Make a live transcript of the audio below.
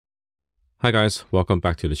Hi guys, welcome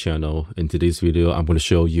back to the channel. In today's video, I'm going to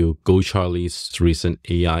show you GoCharlie's recent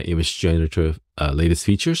AI image generator latest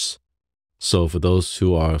features. So for those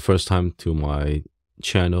who are first time to my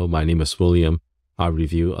channel, my name is William. I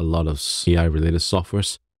review a lot of AI related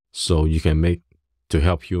softwares so you can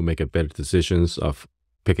help you make a better decisions of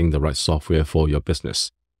picking the right software for your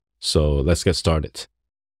business. So let's get started.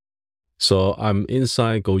 So I'm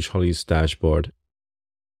inside GoCharlie's dashboard.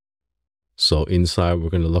 So inside, we're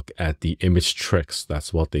going to look at the image tricks.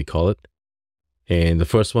 That's what they call it. And the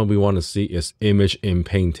first one we want to see is image in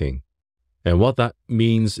painting. And what that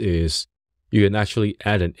means is you can actually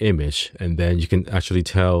add an image and then you can actually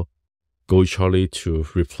tell GoCharlie to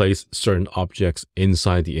replace certain objects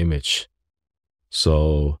inside the image.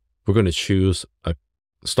 So we're going to choose a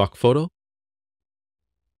stock photo.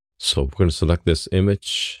 So we're going to select this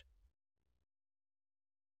image.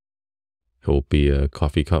 It will be a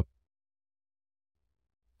coffee cup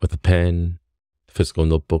with a pen, physical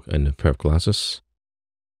notebook, and a pair of glasses.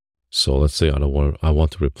 So let's say I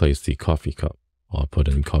want to replace the coffee cup. I'll put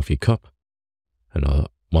in coffee cup, and I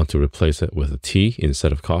want to replace it with a tea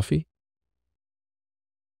instead of coffee.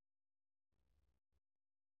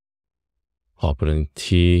 I'll put in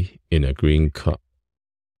tea in a green cup.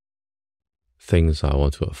 Things I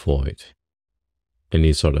want to avoid.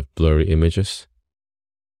 Any sort of blurry images.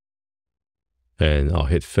 And I'll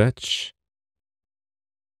hit fetch.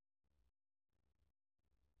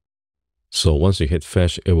 So once you hit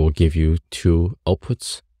fetch, it will give you two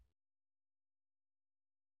outputs.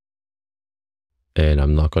 And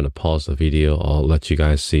I'm not going to pause the video. I'll let you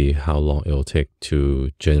guys see how long it will take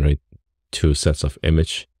to generate two sets of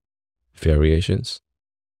image variations.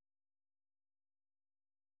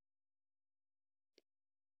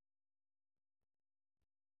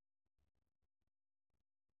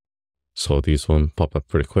 So these one pop up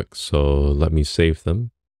pretty quick. So let me save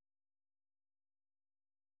them.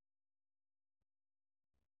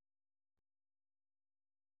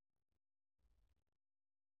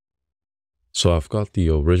 So I've got the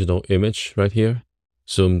original image right here,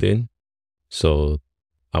 zoomed in. So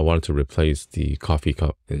I wanted to replace the coffee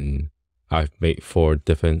cup, and I've made 4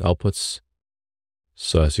 different outputs.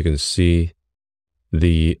 So as you can see,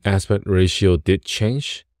 the aspect ratio did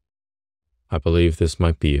change. I believe this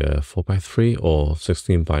might be a 4:3 or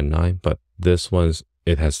 16:9, but this one's,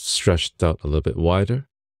 it has stretched out a little bit wider.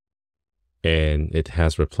 And it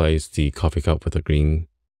has replaced the coffee cup with a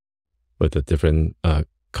different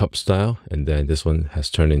cup style, and then this one has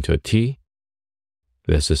turned into a tea.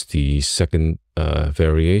 This is the second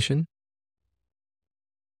variation.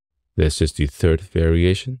 This is the third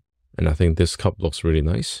variation, and I think this cup looks really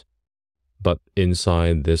nice, but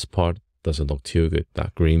inside this part doesn't look too good,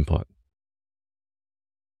 that green part.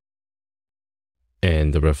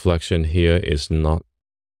 And the reflection here is not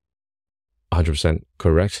 100%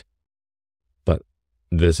 correct, but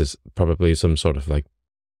this is probably some sort of like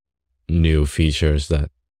new features that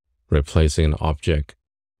replacing an object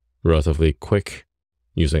relatively quick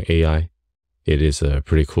using AI. It is a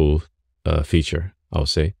pretty cool feature, I'll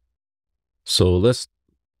say. So let's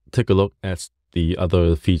take a look at the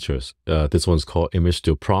other features. This one's called image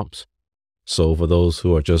to prompt. So for those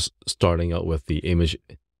who are just starting out with the image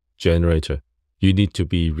generator, you need to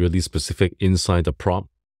be really specific inside the prompt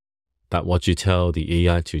that what you tell the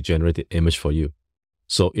AI to generate the image for you.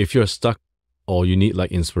 So if you're stuck or you need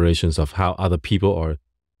like inspirations of how other people are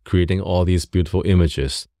creating all these beautiful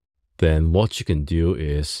images, then what you can do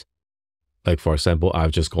is, like for example, I've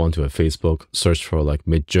just gone to a Facebook search for like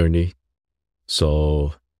Midjourney.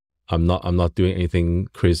 So I'm not doing anything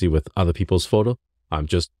crazy with other people's photo. I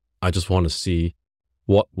just want to see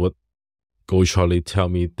what would GoCharlie tell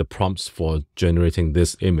me the prompts for generating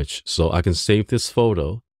this image. So I can save this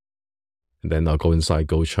photo, and then I'll go inside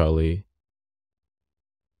GoCharlie,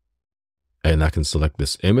 and I can select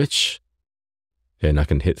this image, and I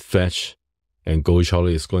can hit fetch, and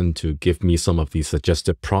GoCharlie is going to give me some of the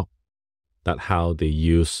suggested prompt that how they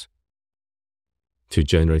use to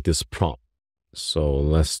generate this prompt. So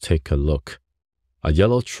let's take a look. A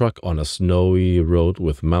yellow truck on a snowy road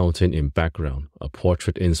with mountain in background. A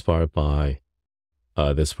portrait inspired by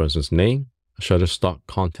this person's name. A Shutterstock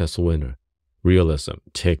contest winner. Realism.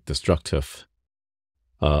 Take destructive.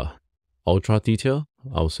 Ultra detail.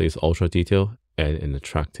 I would say it's ultra detail and an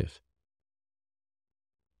attractive.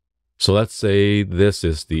 So let's say this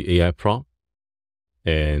is the AI prompt,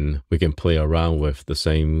 and we can play around with the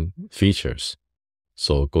same features.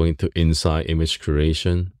 So going to inside image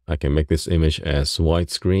creation, I can make this image as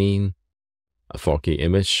widescreen, a 4K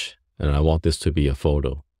image, and I want this to be a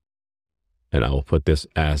photo. And I will put this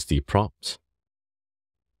as the prompt.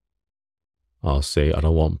 I'll say I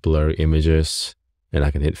don't want blurry images, and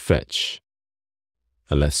I can hit fetch.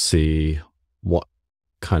 And let's see what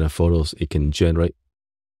kind of photos it can generate.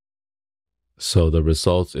 So the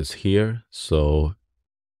results is here. So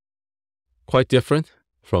quite different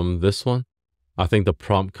from this one. I think the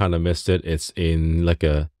prompt kind of missed it. It's in like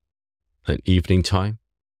an evening time.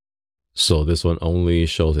 So this one only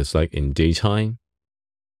shows it's like in daytime.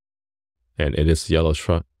 And it is yellow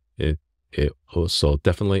truck. So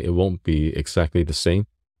definitely it won't be exactly the same.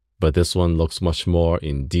 But this one looks much more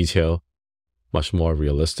in detail, much more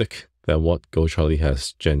realistic than what GoCharlie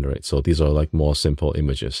has generated. So these are like more simple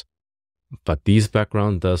images. But these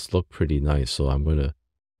background does look pretty nice. So I'm gonna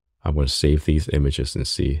save these images and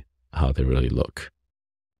see how they really look.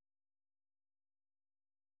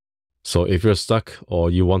 So if you're stuck or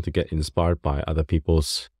you want to get inspired by other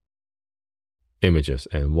people's images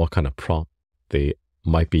and what kind of prompt they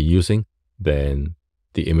might be using, then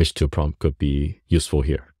the image to prompt could be useful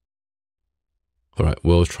here. All right,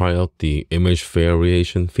 we'll try out the image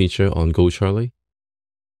variation feature on GoCharlie.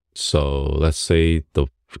 So let's say the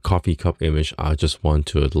coffee cup image, I just want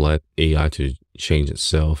to let AI to change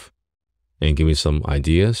itself and give me some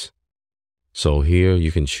ideas. So here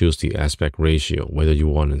you can choose the aspect ratio, whether you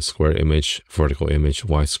want a square image, vertical image,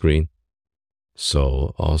 widescreen.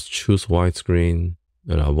 So I'll choose widescreen,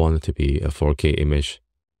 and I want it to be a 4K image.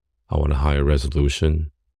 I want a higher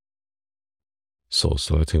resolution. So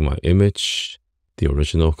selecting my image, the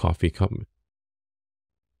original coffee cup.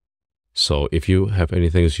 So if you have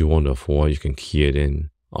anything you want to avoid, you can key it in.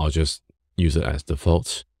 I'll just use it as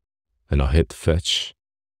default, and I'll hit fetch.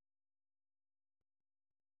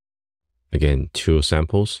 Again, 2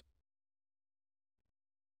 samples.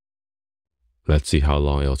 Let's see how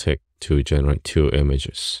long it'll take to generate 2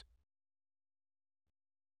 images.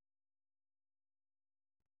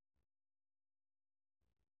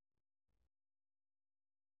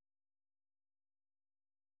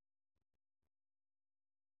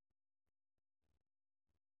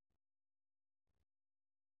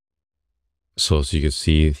 So as you can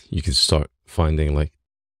see, you can start finding like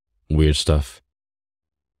weird stuff.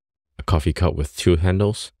 A coffee cup with 2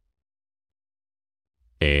 handles.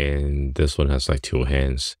 And this one has like 2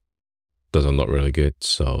 hands. Doesn't look really good.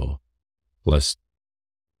 So let's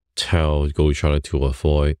tell GoCharlie to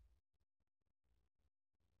avoid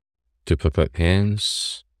duplicate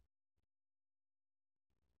hands.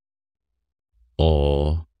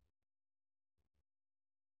 Or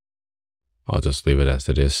I'll just leave it as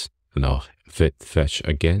it is. And I'll fetch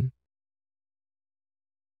again.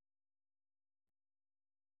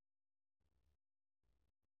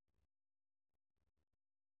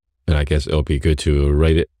 And I guess it'll be good to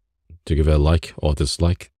rate it, to give it a like or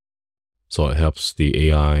dislike. So it helps the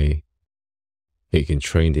AI, it can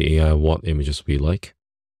train the AI what images we like.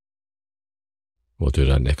 We'll do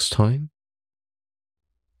that next time.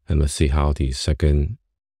 And let's see how the second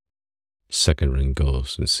ring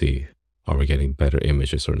goes and see, are we getting better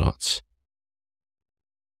images or not?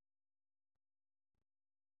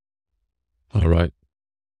 All right.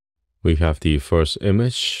 We have the first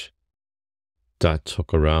image. That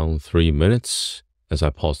took around 3 minutes. As I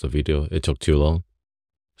paused the video, it took too long.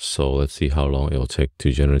 So let's see how long it'll take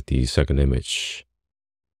to generate the second image.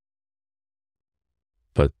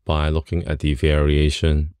 But by looking at the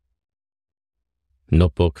variation,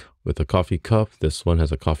 notebook with a coffee cup. This one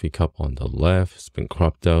has a coffee cup on the left. It's been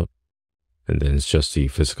cropped out. And then it's just the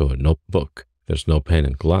physical notebook. There's no pen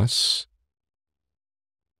and glass.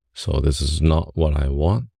 So this is not what I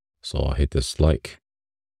want. So I'll hit dislike.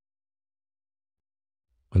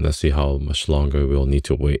 And let's see how much longer we'll need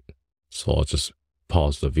to wait. So I'll just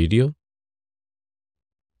pause the video.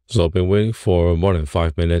 So I've been waiting for more than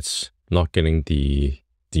 5 minutes, not getting the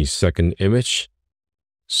second image.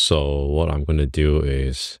 So what I'm going to do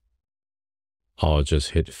is I'll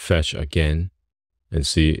just hit fetch again and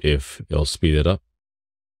see if it'll speed it up.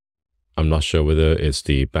 I'm not sure whether it's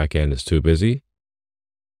the backend is too busy.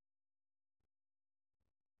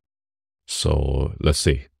 So let's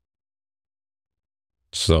see.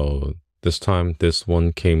 So this time, this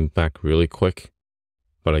one came back really quick.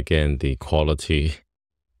 But again, the quality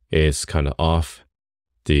is kind of off.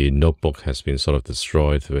 The notebook has been sort of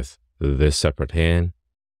destroyed with this separate hand,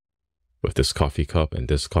 with this coffee cup, and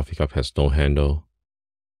this coffee cup has no handle.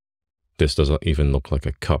 This doesn't even look like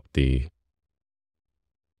a cup. The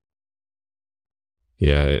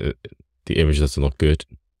image doesn't look good.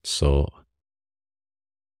 So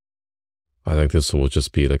I think this will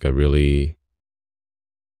just be like a really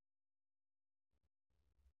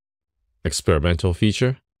experimental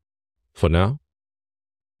feature for now.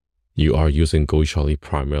 you are using GoCharlie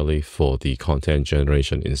primarily for the content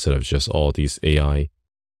generation instead of just all these AI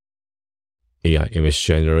image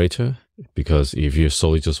generator. Because if you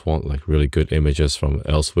solely just want like really good images from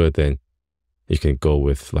elsewhere, then you can go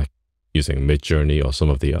with like using Midjourney or some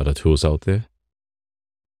of the other tools out there.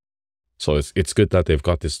 So it's good that they've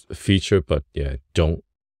got this feature, but yeah, don't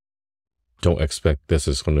expect this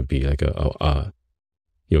is going to be like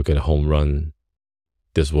you'll get a home run.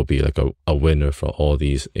 This will be like a winner for all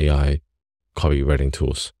these AI copywriting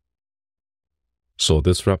tools. So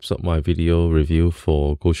this wraps up my video review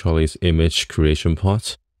for GoCharlie's image creation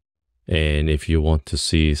part. And if you want to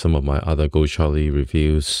see some of my other GoCharlie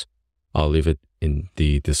reviews, I'll leave it in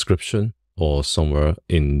the description or somewhere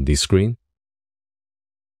in the screen.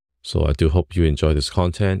 So I do hope you enjoy this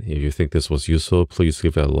content. If you think this was useful, please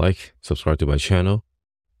give it a like, subscribe to my channel.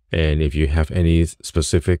 And if you have any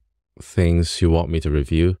specific things you want me to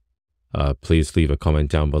review, please leave a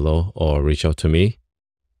comment down below or reach out to me.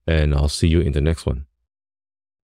 And I'll see you in the next one.